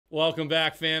Welcome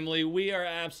back, family. We are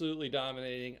absolutely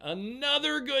dominating.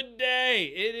 Another good day.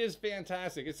 It is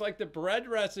fantastic. It's like the bread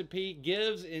recipe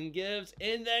gives and gives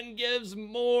and then gives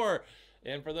more.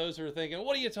 And for those who are thinking,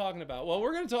 what are you talking about? Well,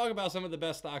 we're going to talk about some of the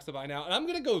best stocks to buy now. And I'm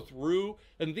going to go through,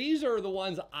 and these are the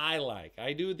ones I like.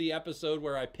 I do the episode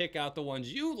where I pick out the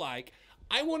ones you like.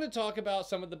 I want to talk about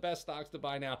some of the best stocks to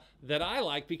buy now that I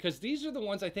like because these are the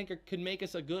ones I think could make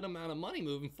us a good amount of money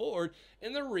moving forward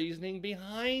and the reasoning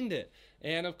behind it.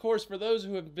 And of course, for those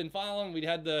who have been following, we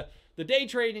had the day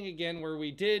trading again where we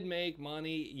did make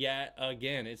money yet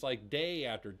again. It's like day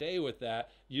after day with that,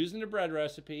 using the bread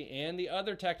recipe and the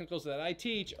other technicals that I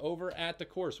teach over at the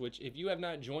course, which if you have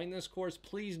not joined this course,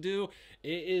 please do.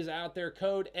 It is out there,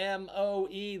 code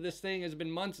MOE. This thing has been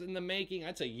months in the making.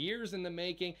 I'd say years in the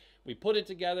making. We put it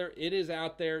together. It is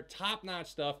out there.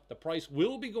 Top-notch stuff. The price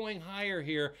will be going higher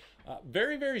here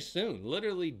very, very soon.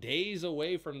 Literally days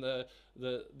away from the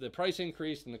price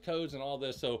increase and the codes and all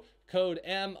this. So code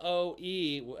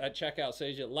MOE at checkout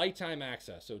saves you lifetime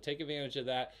access. So take advantage of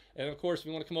that. And of course, if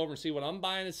you want to come over and see what I'm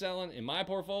buying and selling in my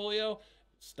portfolio,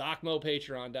 Stock Mo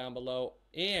Patreon down below.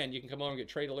 And you can come over and get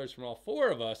trade alerts from all four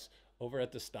of us over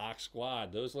at the Stock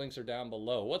Squad. Those links are down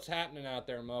below. What's happening out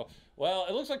there, Mo? Well,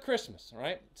 it looks like Christmas,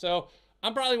 right? So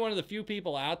I'm probably one of the few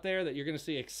people out there that you're going to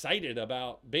see excited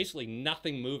about basically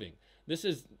nothing moving. This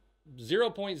is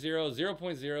 0.0, 0.0,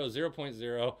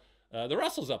 0.0. The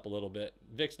Russell's up a little bit,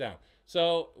 VIX down.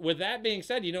 So with that being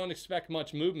said, you don't expect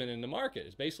much movement in the market.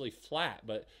 It's basically flat.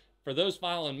 But for those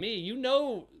following me, you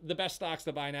know the best stocks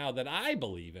to buy now that I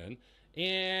believe in.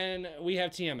 And we have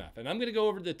TMF. And I'm going to go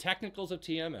over the technicals of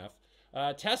TMF.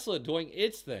 Tesla doing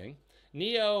its thing.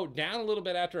 NEO down a little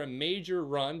bit after a major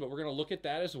run, but we're going to look at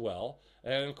that as well.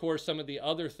 And of course, some of the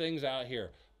other things out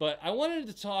here. But I wanted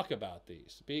to talk about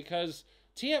these because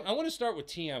I want to start with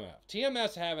TMF.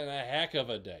 TMF's having a heck of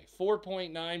a day.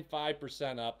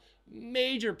 4.95% up.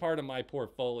 Major part of my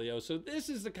portfolio. So this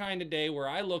is the kind of day where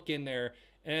I look in there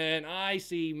and I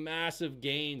see massive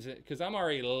gains because I'm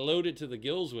already loaded to the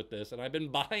gills with this and I've been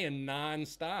buying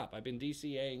nonstop. I've been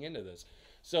DCAing into this.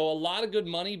 So a lot of good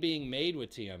money being made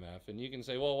with TMF. And you can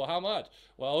say, well, how much?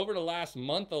 Well, over the last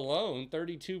month alone,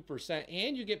 32%.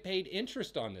 And you get paid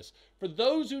interest on this. For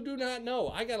those who do not know,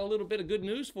 I got a little bit of good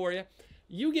news for you.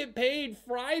 You get paid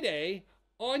Friday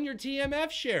on your TMF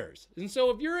shares. And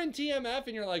so if you're in TMF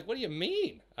and you're like, what do you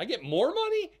mean? I get more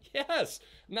money? Yes.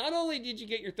 Not only did you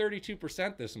get your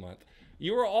 32% this month,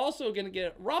 you are also going to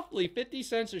get roughly 50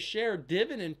 cents a share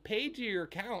dividend paid to your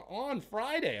account on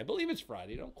Friday. I believe it's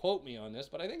Friday. Don't quote me on this,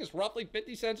 but I think it's roughly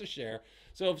 50 cents a share.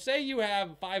 So if say you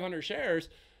have 500 shares,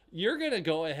 you're going to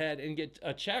go ahead and get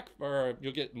a check or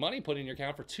you'll get money put in your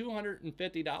account for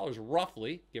 $250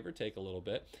 roughly, give or take a little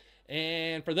bit.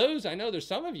 And for those, I know there's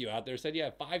some of you out there said you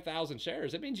have 5,000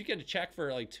 shares. That means you get a check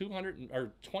for like $200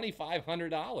 or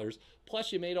 $2,500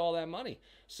 plus you made all that money.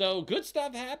 So good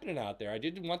stuff happening out there. I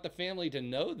didn't want the family to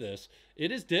know this.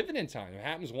 It is dividend time. It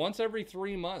happens once every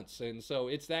 3 months. And so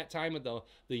it's that time of the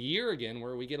year again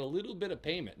where we get a little bit of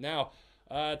payment. Now,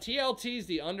 TLT is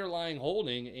the underlying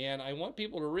holding. And I want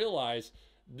people to realize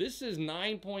this is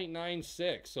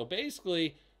 9.96. So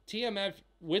basically, TMF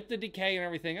with the decay and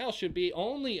everything else should be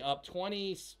only up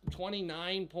 29.8,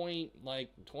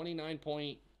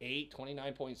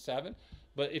 29.7.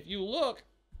 But if you look,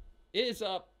 it is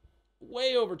up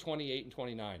way over 28 and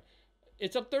 29.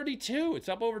 It's up 32. It's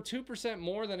up over 2%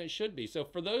 more than it should be. So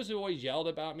for those who always yelled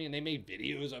about me and they made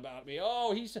videos about me,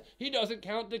 oh, he doesn't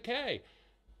count decay.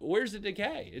 Where's the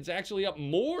decay? It's actually up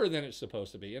more than it's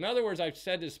supposed to be. In other words, I've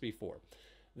said this before,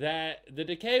 that the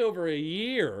decay over a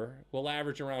year will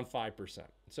average around 5%.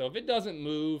 So if it doesn't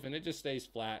move and it just stays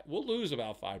flat, we'll lose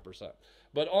about 5%.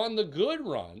 But on the good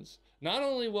runs, not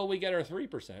only will we get our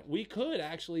 3%, we could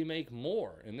actually make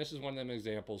more. And this is one of them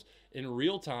examples in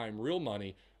real time, real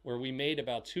money, where we made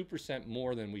about 2%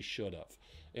 more than we should have.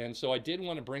 And so I did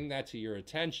want to bring that to your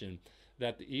attention,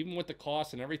 that even with the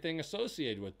costs and everything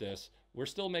associated with this, we're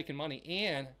still making money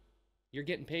and you're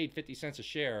getting paid 50 cents a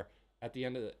share at the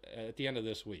end of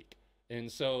this week.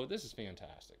 And so this is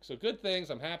fantastic. So good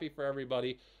things. I'm happy for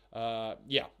everybody.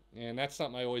 Yeah, and that's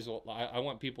something I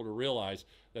want people to realize,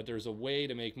 that there's a way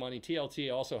to make money.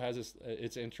 TLT also has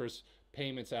its interest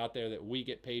payments out there that we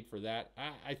get paid for that.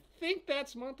 I think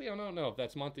that's monthly. I don't know if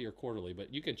that's monthly or quarterly,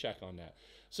 but you can check on that.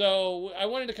 So I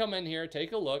wanted to come in here,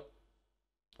 take a look,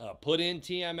 put in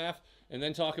TMF, and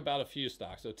then talk about a few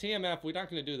stocks. So TMF, we're not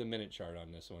going to do the minute chart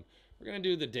on this one. We're going to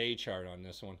do the day chart on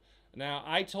this one. Now,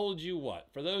 I told you what?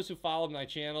 For those who followed my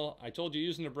channel, I told you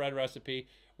using the bread recipe,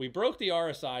 we broke the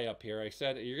RSI up here. I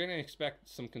said you're going to expect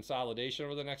some consolidation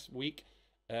over the next week.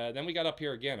 Then we got up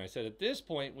here again. I said at this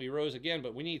point we rose again,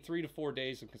 but we need 3 to 4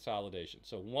 days of consolidation.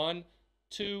 So 1,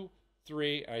 2,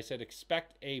 3. I said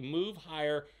expect a move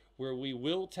higher where we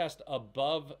will test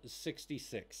above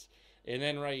 66. And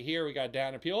then right here we got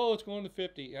down appeal. Oh, it's going to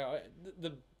 50. You know,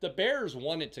 the bears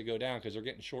want it to go down because they're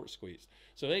getting short squeezed.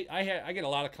 So I get a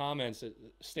lot of comments that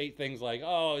state things like,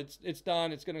 "Oh, it's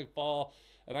done. It's going to fall."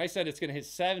 And I said it's going to hit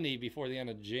 70 before the end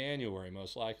of January,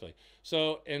 most likely.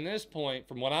 So in this point,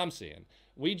 from what I'm seeing,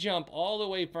 we jump all the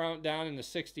way down in the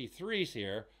 63s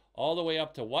here, all the way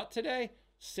up to what today?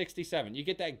 67. You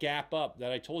get that gap up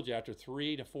that I told you after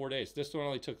 3 to 4 days. This one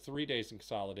only took 3 days in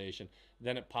consolidation.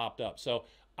 Then it popped up. So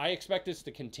I expect this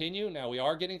to continue. Now we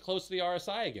are getting close to the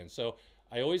RSI again. So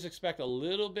I always expect a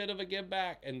little bit of a give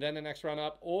back and then the next run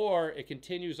up, or it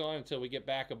continues on until we get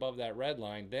back above that red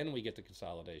line. Then we get the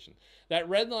consolidation. That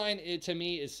red line, to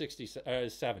me, is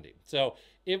 70. So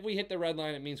if we hit the red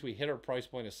line, it means we hit our price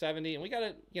point of 70, and we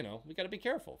gotta be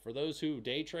careful. For those who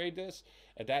day trade this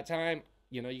at that time,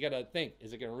 you gotta think: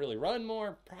 is it gonna really run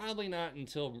more? Probably not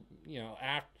until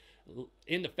after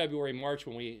into February, March,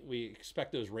 when we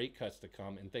expect those rate cuts to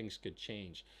come and things could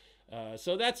change.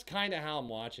 So that's kind of how I'm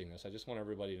watching this. I just want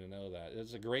everybody to know that.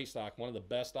 It's a great stock, one of the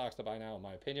best stocks to buy now, in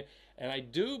my opinion. And I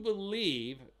do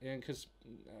believe, and because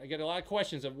I get a lot of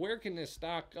questions of where can this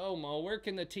stock go, Mo? Where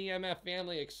can the TMF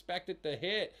family expect it to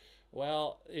hit?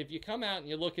 Well, if you come out and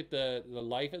you look at the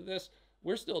life of this,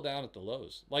 we're still down at the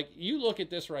lows. Like, you look at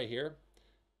this right here,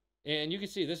 and you can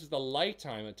see this is the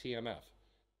lifetime of TMF.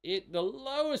 The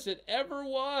lowest it ever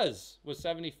was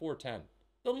 74.10.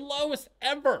 The lowest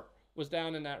ever was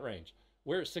down in that range.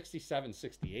 We're at 67,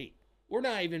 68. We're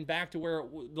not even back to where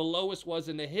the lowest was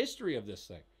in the history of this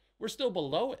thing. We're still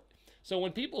below it. So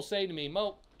when people say to me,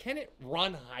 Mo, can it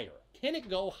run higher? Can it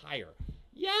go higher?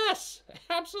 Yes,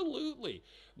 absolutely.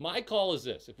 My call is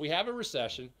this: if we have a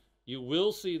recession, you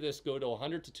will see this go to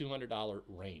 $100 to $200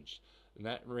 range. And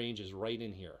that range is right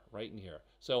in here, right in here.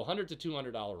 So $100 to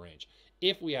 $200 range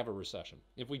if we have a recession.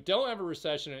 If we don't have a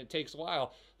recession and it takes a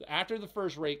while, after the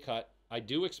first rate cut, I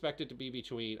do expect it to be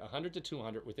between 100 to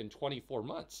 200 within 24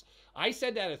 months. I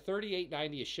said that at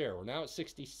 $38.90 a share. We're now at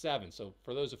 67. So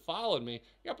for those who followed me,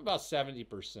 you're up about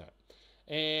 70%.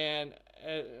 And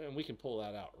we can pull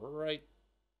that out right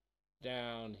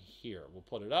down here. We'll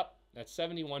put it up. That's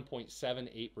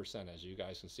 71.78%, as you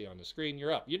guys can see on the screen.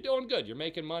 You're up. You're doing good. You're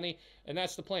making money, and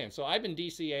that's the plan. So I've been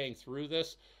DCAing through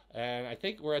this, and I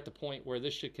think we're at the point where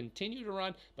this should continue to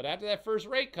run. But after that first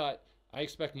rate cut, I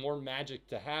expect more magic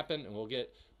to happen, and we'll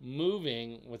get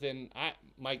moving within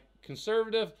my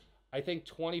conservative. I think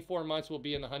 24 months will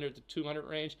be in the 100 to 200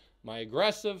 range. My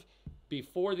aggressive,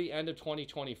 before the end of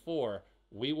 2024,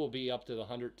 we will be up to the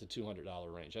 $100 to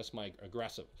 $200 range. That's my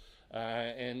aggressive.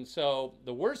 And so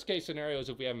the worst case scenario is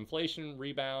if we have inflation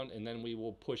rebound, and then we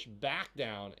will push back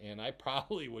down, and I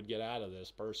probably would get out of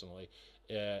this personally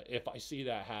if I see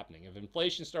that happening. If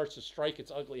inflation starts to strike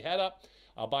its ugly head up,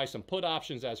 I'll buy some put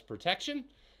options as protection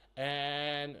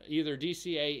and either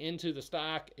DCA into the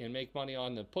stock and make money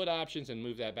on the put options and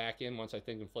move that back in once I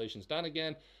think inflation's done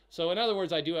again. So in other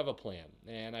words, I do have a plan,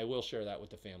 and I will share that with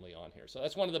the family on here. So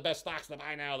that's one of the best stocks to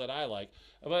buy now that I like.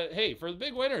 But hey, for the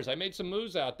big winners, I made some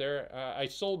moves out there. I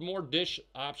sold more dish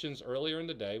options earlier in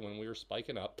the day when we were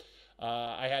spiking up.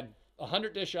 I had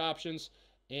 100 dish options,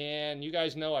 and you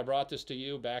guys know I brought this to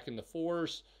you back in the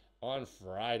 4s on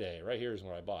Friday. Right here is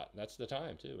where I bought. That's the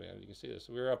time too, man. You can see this.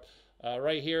 We were up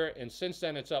right here, and since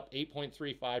then it's up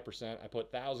 8.35%. I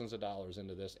put thousands of dollars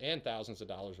into this and thousands of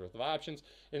dollars worth of options,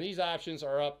 and these options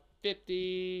are up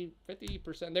 50%.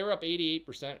 They were up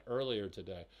 88% earlier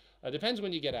today. Depends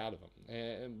when you get out of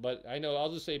them, but I know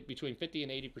I'll just say between 50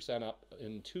 and 80% up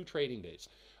in 2 trading days.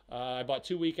 I bought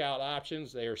 2 week out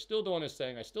options. They are still doing this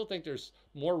thing. I still think there's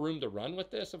more room to run with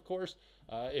this, of course.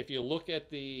 If you look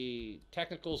at the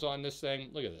technicals on this thing,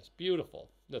 look at this. Beautiful.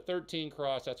 The 13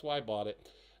 cross, that's why I bought it.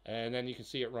 And then you can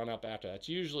see it run up after. That's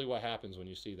usually what happens when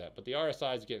you see that. But the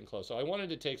RSI is getting close. So I wanted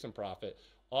to take some profit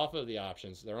off of the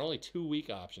options. They're only 2 week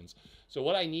options. So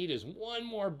what I need is one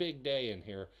more big day in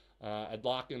here. I'd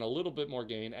lock in a little bit more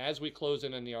gain. As we close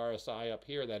in on the RSI up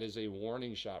here, that is a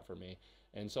warning shot for me.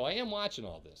 And so I am watching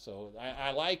all this. So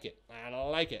I like it. I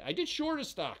like it. I did short a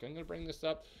stock. I'm going to bring this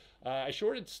up. I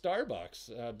shorted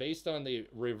Starbucks based on the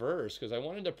reverse because I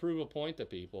wanted to prove a point to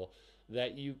people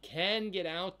that you can get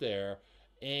out there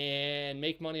and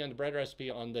make money on the bread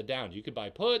recipe on the down. You could buy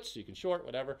puts, you can short,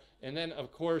 whatever. And then,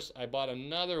 of course, I bought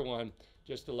another one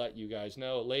just to let you guys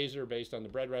know. Laser based on the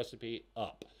bread recipe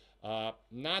up.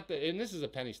 And this is a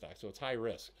penny stock, so it's high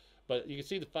risk. But you can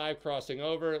see the 5 crossing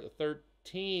over, the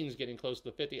teens, getting close to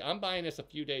the 50. I'm buying this a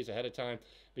few days ahead of time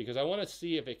because I want to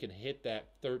see if it can hit that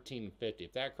 1350.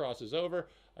 If that crosses over,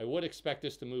 I would expect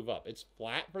this to move up. It's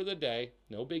flat for the day,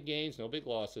 no big gains, no big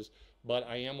losses, but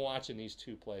I am watching these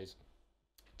two plays.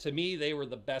 To me, they were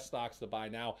the best stocks to buy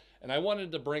now, and I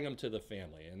wanted to bring them to the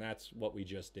family, and that's what we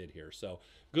just did here. So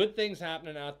good things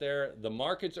happening out there. The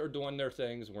markets are doing their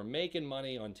things. We're making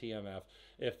money on TMF.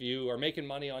 If you are making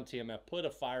money on TMF, put a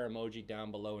fire emoji down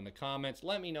below in the comments.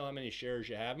 Let me know how many shares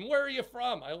you have and where are you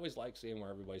from. I always like seeing where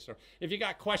everybody's from. If you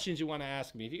got questions you want to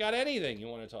ask me, if you got anything you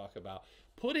want to talk about,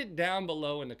 put it down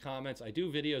below in the comments. I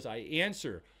do videos. I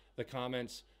answer the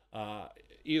comments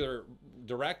either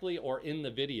directly or in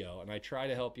the video, and I try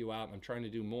to help you out. I'm trying to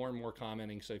do more and more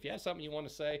commenting. So if you have something you want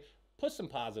to say, put some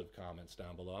positive comments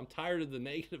down below. I'm tired of the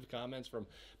negative comments from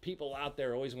people out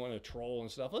there always want to troll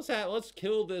and stuff. Let's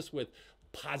kill this with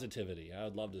positivity. I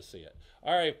would love to see it.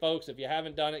 All right, folks, if you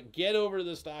haven't done it, get over to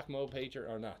the StockMo page,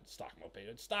 or not StockMo page,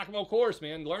 it's StockMo course,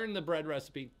 man. Learn the bread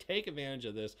recipe. Take advantage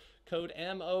of this. Code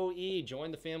MOE.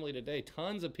 Join the family today.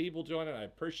 Tons of people join it. I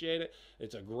appreciate it.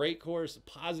 It's a great course.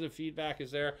 Positive feedback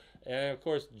is there. And, of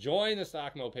course, join the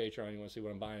StockMo Patreon. You want to see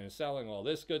what I'm buying and selling, all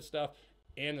this good stuff.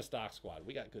 And the Stock Squad.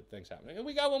 We got good things happening. And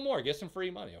we got one more. Get some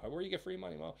free money. Where do you get free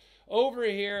money? Well, over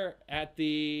here at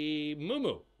the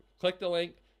Moo. Click the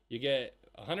link. You get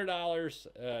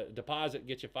 $100 deposit,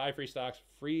 get you 5 free stocks,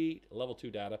 free level 2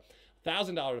 data.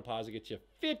 $1,000 deposit, get you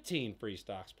 15 free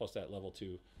stocks plus that level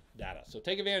 2 data. So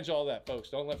take advantage of all that, folks.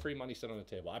 Don't let free money sit on the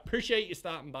table. I appreciate you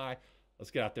stopping by.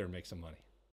 Let's get out there and make some money.